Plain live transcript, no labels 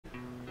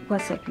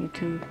What's up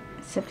YouTube,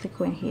 Simply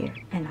Quinn here,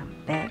 and I'm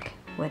back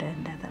with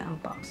another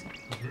unboxing.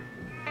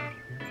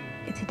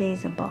 In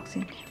today's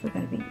unboxing, we're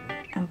going to be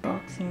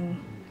unboxing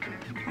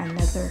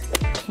another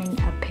Quinn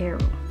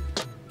apparel.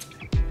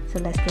 So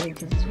let's get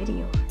into this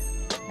video.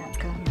 Not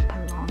gonna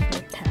prolong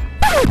your time.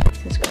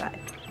 Subscribe.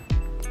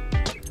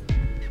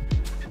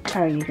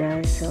 Alright you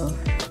guys, so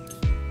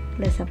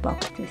let's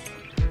unbox this.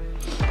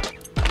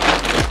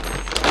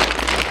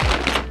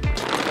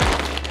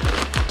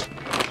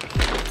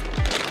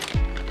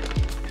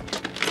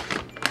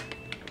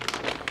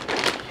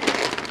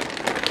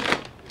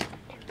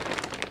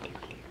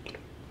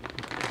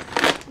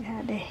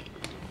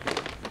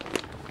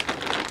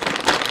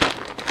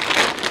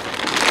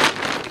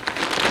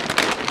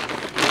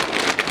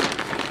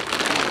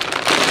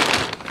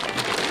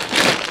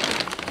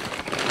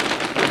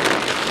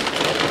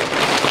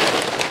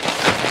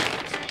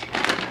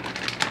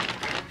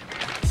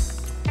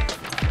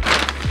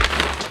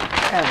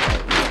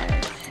 Alright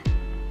guys,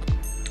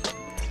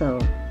 so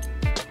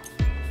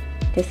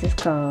this is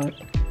called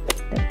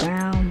the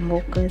Brown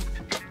Mocha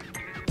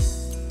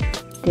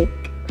Thick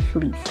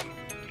Fleece.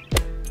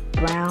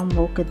 Brown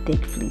Mocha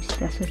Thick Fleece,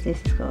 that's what this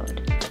is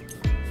called.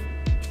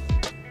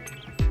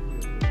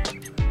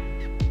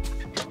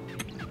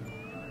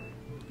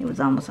 It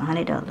was almost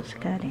 $100,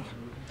 got it.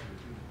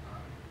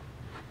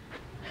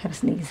 Had a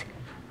sneeze.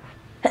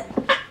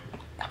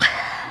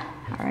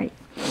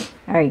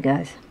 Alright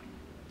guys,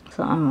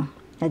 so I'm gonna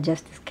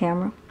adjust this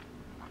camera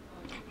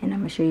and I'm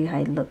gonna show you how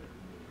it look.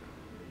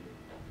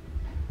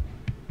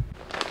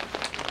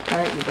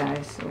 Alright you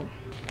guys, so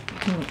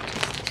let me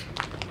just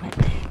right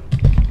there.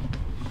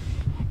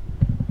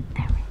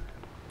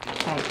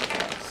 Alright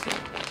guys, so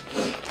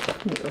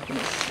let me open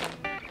this.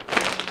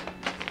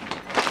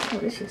 Oh,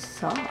 this is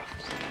soft.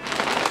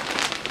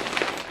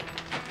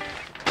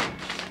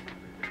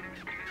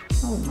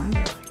 Oh my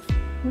god,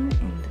 what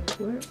in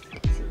the world?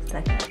 This is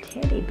like a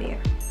teddy bear,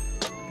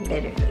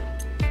 literally.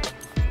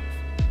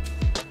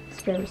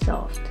 Very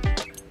soft.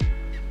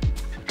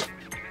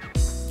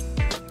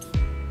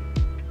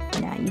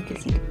 Now you can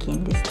see the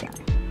Quinn this time.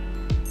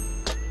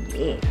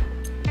 Yeah.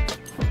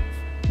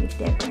 Make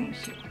that brand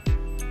shoe.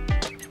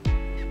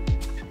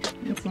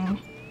 You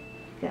see?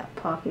 Got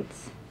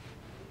pockets.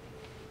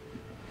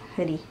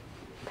 Hoodie.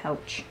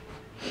 Pouch.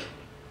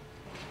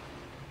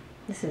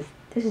 This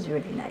is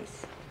really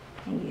nice.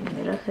 And your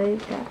middle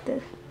hood got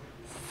the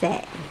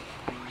satin.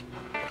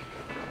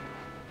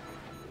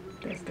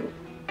 That's the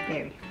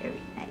very,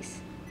 very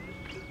nice.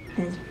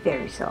 And it's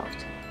very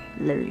soft.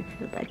 Literally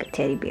feels like a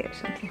teddy bear or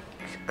something.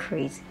 It's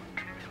crazy.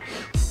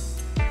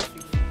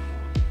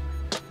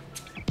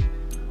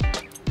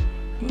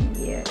 And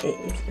yeah, it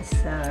is a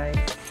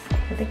size,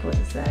 I think it was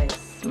a size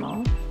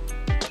small.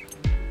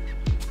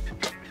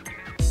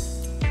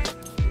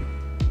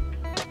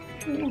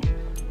 Yeah,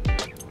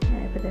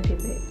 but that'd be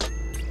big.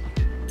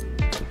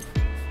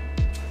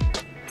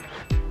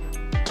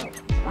 Oh,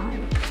 it's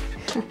fine.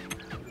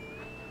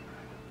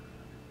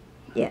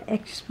 Yeah,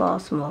 extra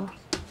small.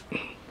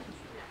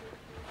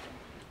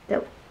 So,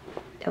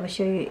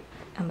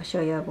 I'm gonna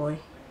show you, boy.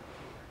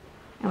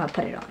 I'm gonna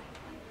put it on.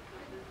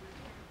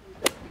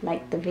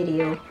 Like the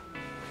video.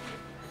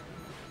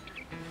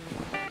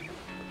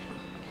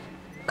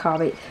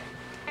 Comment.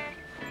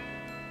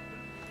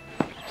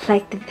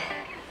 Like the.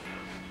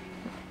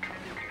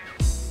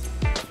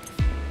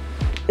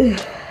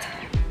 Ugh.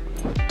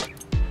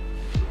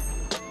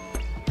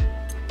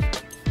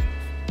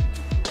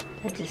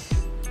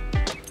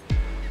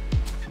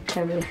 I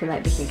really feel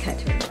like we can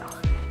cut her now.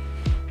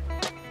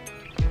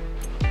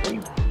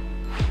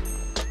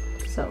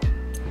 So,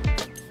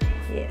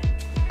 yeah.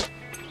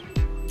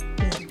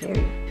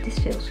 This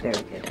feels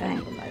very good. I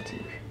ain't gonna lie to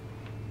you.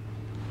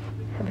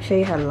 I'm gonna show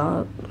you how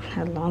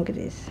long it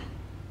is.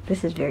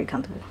 This is very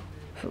comfortable.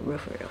 For real,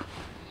 for real.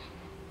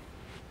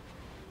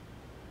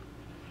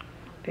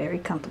 Very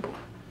comfortable.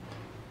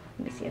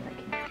 Let me see if I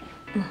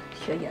can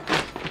show you.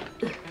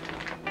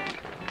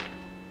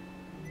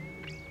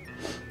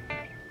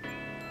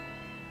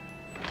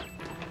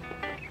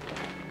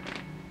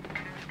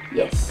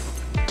 Yes,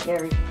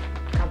 very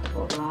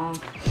comfortable, long.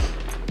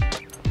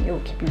 It will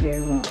keep you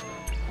very warm.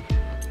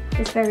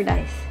 It's very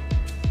nice.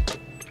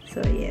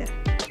 So yeah,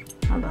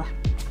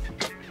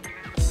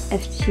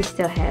 if she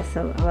still has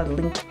some, I'm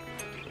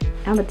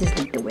gonna just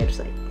link the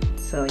website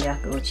so y'all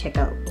can go check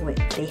out what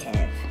they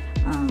have.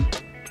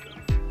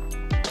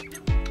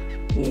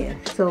 Yeah,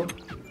 so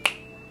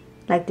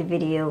like the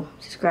video,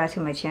 subscribe to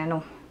my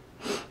channel,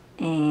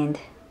 and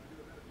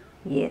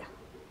yeah,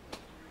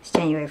 it's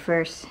January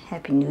 1st.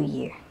 Happy New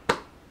Year.